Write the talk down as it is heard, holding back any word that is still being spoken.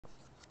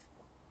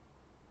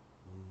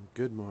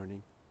Good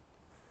morning.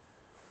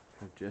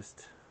 I've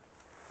just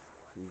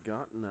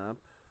gotten up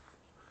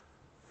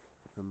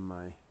from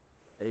my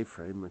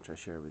A-frame, which I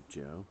share with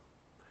Joe.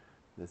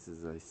 This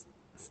is a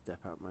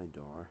step out my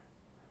door.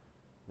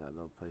 That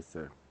little place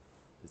there,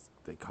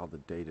 they call the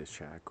data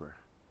shack, where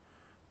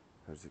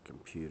there's a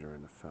computer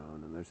and a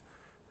phone, and there's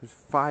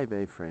 5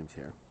 A-frames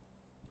here.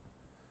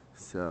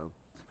 So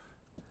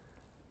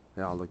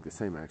they all look the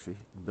same, actually.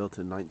 Built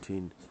in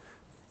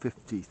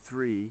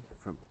 1953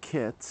 from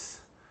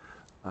kits.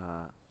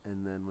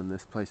 And then when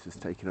this place was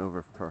taken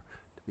over to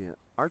be an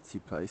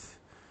artsy place,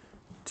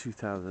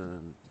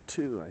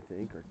 2002 I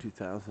think, or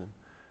 2000,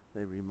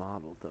 they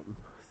remodeled them.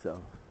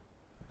 So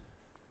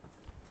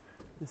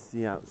this is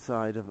the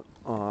outside of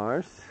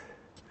ours.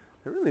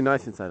 They're really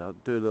nice inside. I'll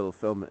do a little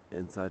film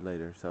inside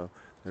later. So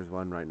there's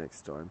one right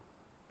next door.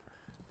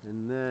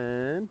 And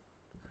then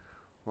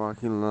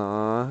walking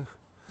along,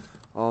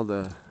 all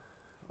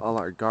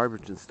our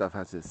garbage and stuff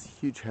has this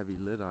huge heavy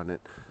lid on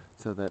it,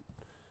 so that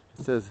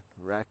it says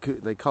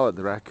raccoon. They call it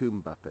the raccoon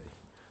buffet,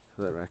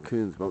 so that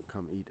raccoons won't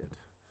come eat it.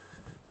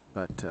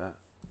 But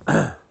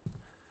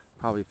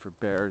probably for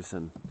bears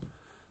and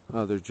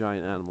other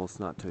giant animals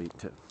not to eat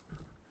too.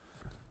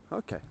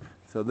 Okay,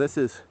 so this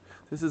is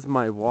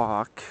my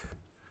walk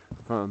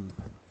from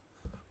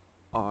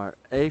our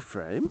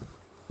A-frame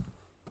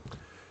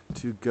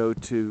to go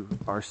to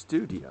our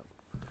studio.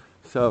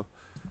 So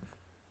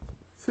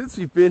since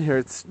we've been here,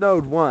 it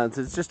snowed once.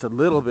 It's just a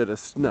little bit of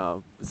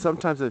snow.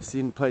 Sometimes I've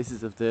seen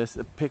places of this,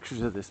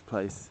 pictures of this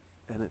place,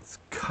 and it's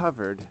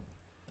covered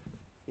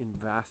in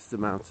vast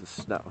amounts of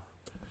snow.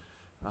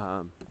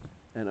 And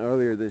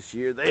earlier this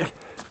year, I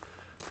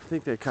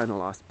think they kind of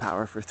lost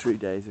power for 3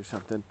 days or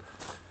something,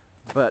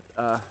 but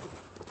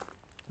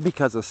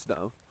because of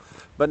snow.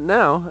 But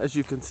now, as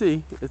you can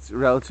see, it's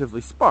relatively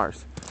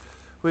sparse,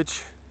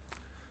 which,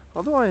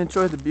 although I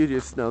enjoy the beauty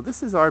of snow,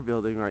 this is our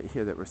building right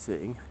here that we're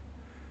seeing.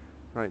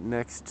 Right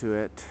next to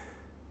it, it's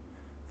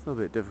a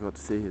little bit difficult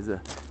to see, is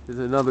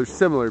another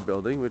similar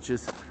building, which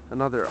is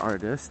another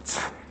artist.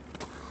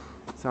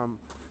 So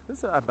this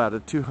is about a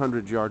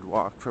 200-yard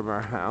walk from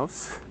our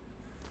house.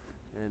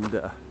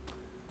 And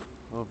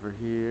over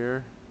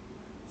here,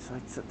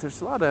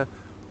 there's a lot of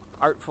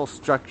artful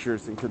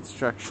structures and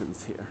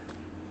constructions here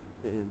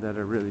that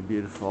are really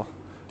beautiful.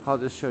 I'll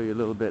just show you a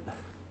little bit of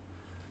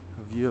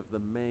view of the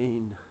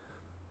main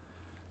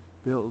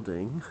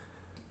building.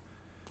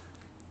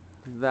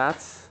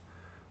 That's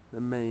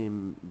the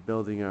main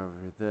building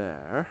over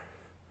there,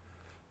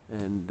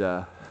 and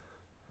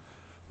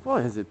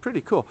boy, is it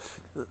pretty cool.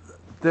 I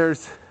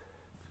guess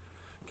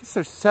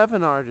there's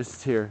 7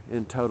 artists here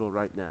in total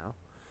right now,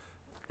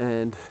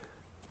 and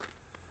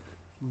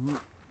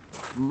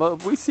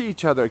we see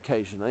each other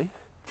occasionally,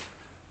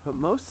 but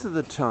most of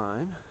the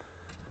time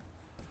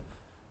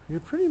you're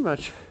pretty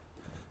much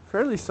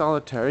fairly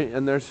solitary,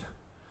 and there's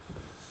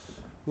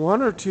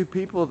 1 or 2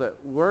 people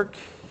that work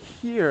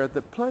here at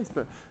the place,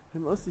 but they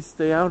mostly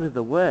stay out of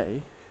the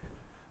way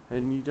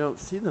and you don't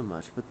see them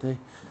much, but they're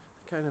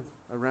kind of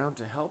around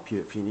to help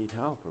you if you need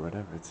help or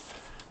whatever. It's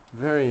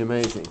very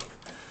amazing.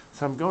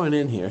 So I'm going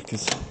in here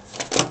because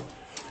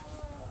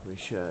we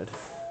should.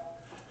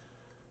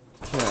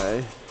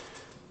 Okay,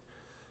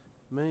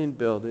 main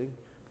building.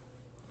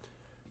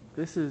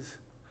 This is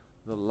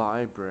the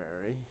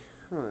library.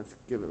 Oh, let's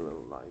give it a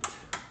little light.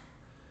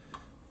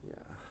 Yeah.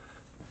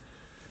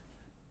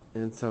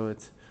 And so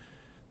it's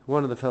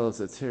one of the fellows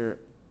that's here,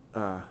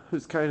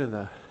 who's kind of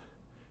the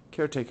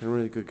caretaker,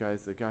 really good guy,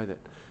 is the guy that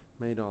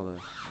made all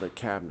the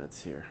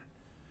cabinets here.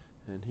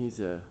 And I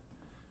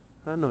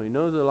don't know, he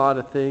knows a lot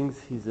of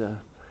things. He's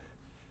a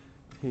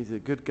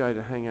good guy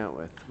to hang out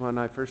with. When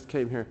I first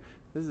came here,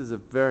 this is a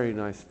very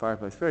nice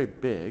fireplace, very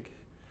big.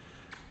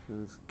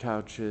 There's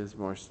couches,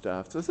 more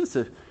stuff. So this is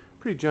a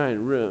pretty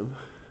giant room.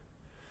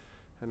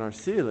 And our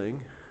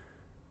ceiling,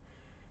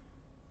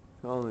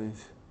 all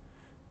these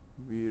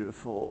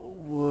beautiful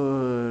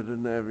wood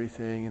and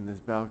everything, and this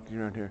balcony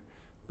around here.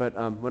 But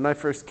when I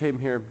first came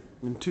here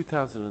in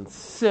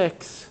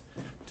 2006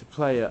 to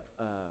play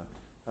a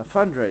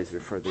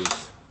fundraiser for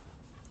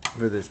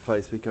this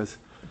place, because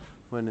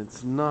when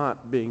it's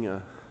not being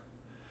a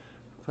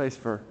place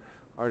for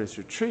artist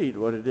retreat,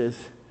 what it is,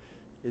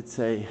 it's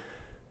a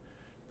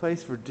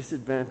place for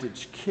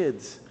disadvantaged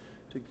kids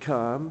to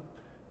come.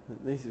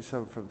 These are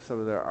some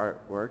of their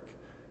artwork.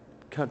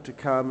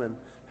 Come and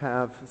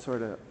have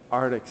sort of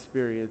art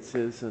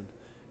experiences and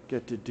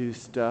get to do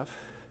stuff.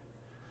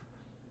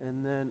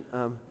 And then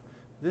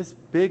this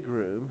big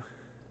room,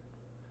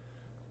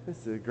 this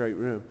is a great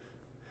room.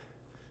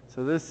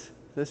 So this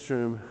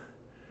room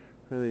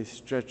really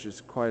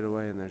stretches quite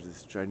away, and there's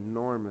this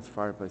ginormous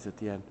fireplace at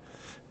the end.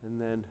 And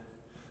then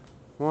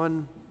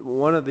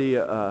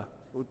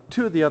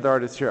two of the other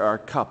artists here are a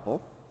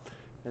couple,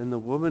 and the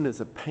woman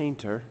is a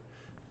painter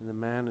and the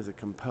man is a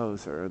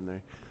composer, and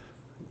they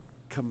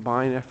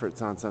combine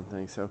efforts on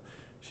something. So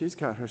she's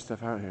got her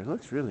stuff out here. It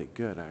looks really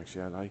good,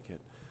 actually. I like it.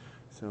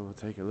 So we'll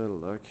take a little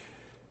look.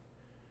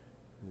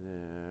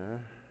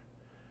 There.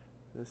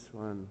 This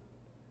one,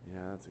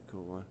 yeah, that's a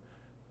cool one.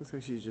 Looks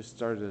like she just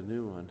started a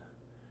new one.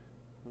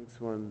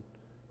 Looks one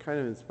kind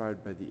of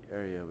inspired by the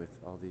area with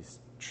all these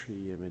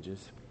tree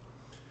images.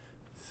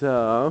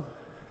 So,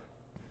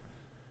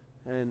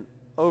 and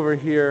over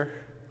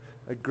here,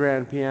 a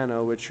grand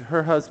piano, which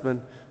her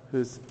husband,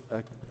 who's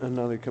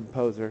another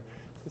composer,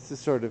 this is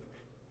sort of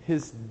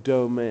his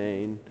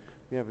domain.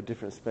 We have a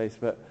different space,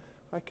 but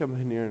I come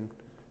in here and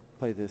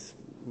play this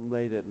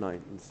late at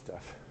night and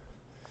stuff.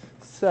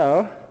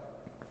 So,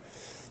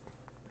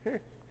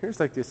 here's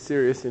like this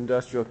serious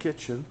industrial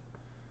kitchen,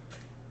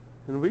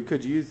 and we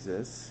could use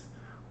this.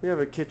 We have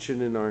a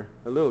kitchen in a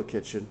little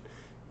kitchen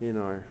in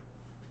our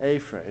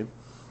A-frame,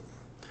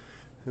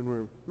 and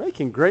we're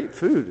making great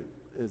food,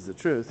 is the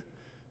truth.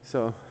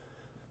 So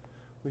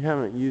we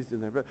haven't used in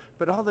there,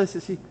 but all this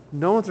is, see,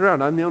 no one's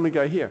around. I'm the only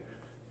guy here.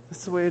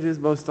 That's the way it is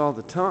most all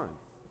the time.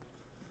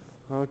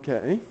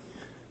 Okay.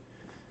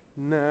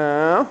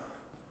 Now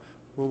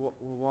we'll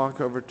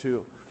walk over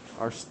to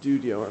our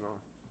studio, and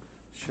I'll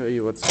show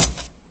you what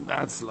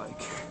that's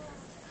like.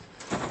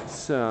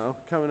 So,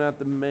 coming out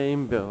the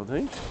main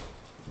building.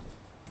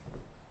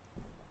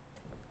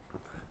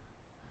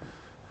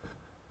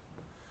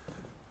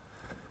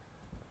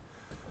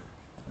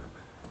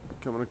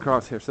 Coming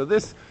across here. So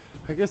this,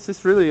 I guess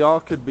this really all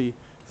could be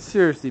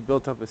seriously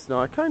built up with snow.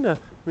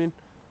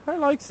 I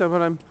like some,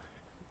 but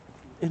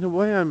in a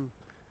way, I'm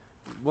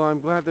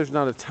glad there's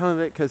not a ton of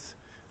it, because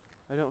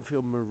I don't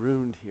feel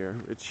marooned here,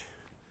 which,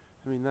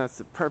 that's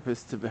the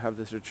purpose to have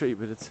this retreat,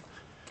 but it's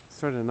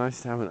sort of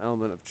nice to have an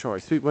element of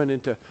choice. We went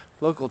into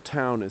local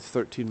town, is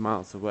 13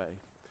 miles away,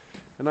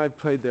 and I've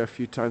played there a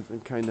few times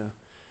and kind of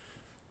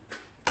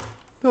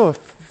know a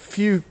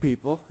few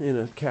people in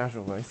a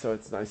casual way, so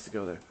it's nice to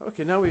go there.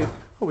 Okay, now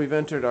we've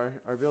entered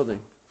our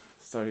building,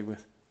 starting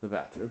with the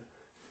bathroom.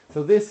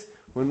 So this,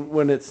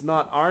 when it's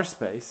not our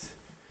space,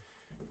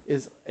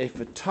 is a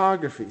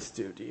photography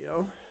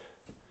studio.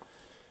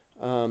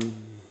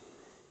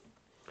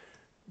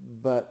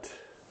 But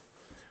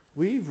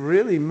we've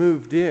really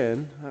moved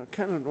in. I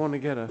kind of want to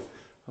get a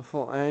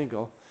full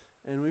angle.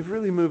 And we've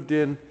really moved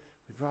in.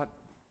 We brought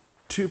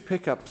 2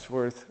 pickups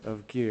worth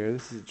of gear.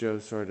 This is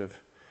Joe's sort of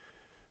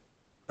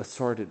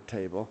assorted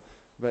table.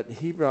 But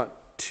he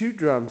brought 2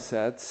 drum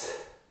sets.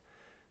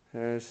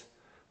 There's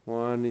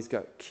one. He's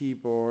got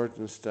keyboards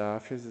and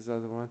stuff. Here's his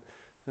other one.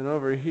 And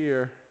over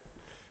here,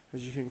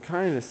 as you can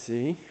kind of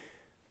see,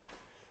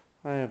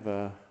 I have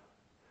a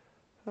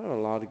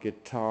lot of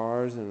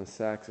guitars and a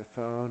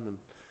saxophone, and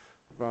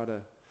brought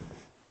a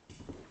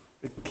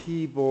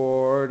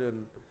keyboard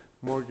and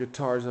more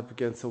guitars up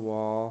against the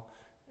wall.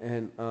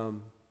 And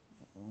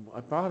I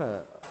brought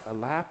a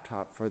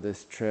laptop for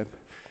this trip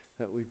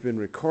that we've been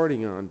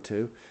recording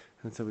onto,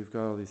 and so we've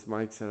got all these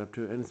mics set up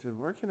to it, and it's been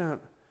working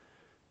out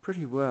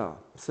pretty well.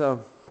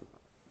 So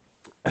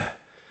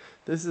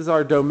this is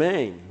our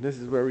domain. This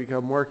is where we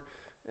come work,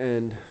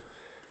 and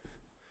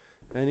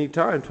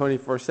anytime,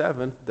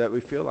 24/7 that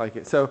we feel like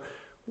it. So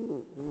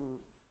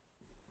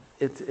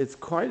it's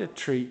quite a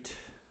treat.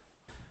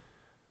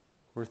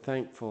 We're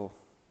thankful.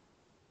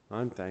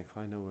 I'm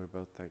thankful. I know we're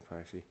both thankful,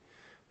 actually,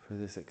 for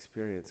this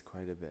experience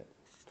quite a bit.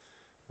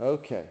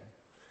 Okay.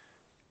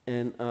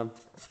 And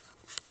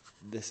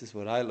this is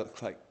what I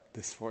look like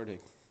this morning.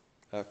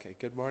 Okay,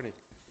 good morning.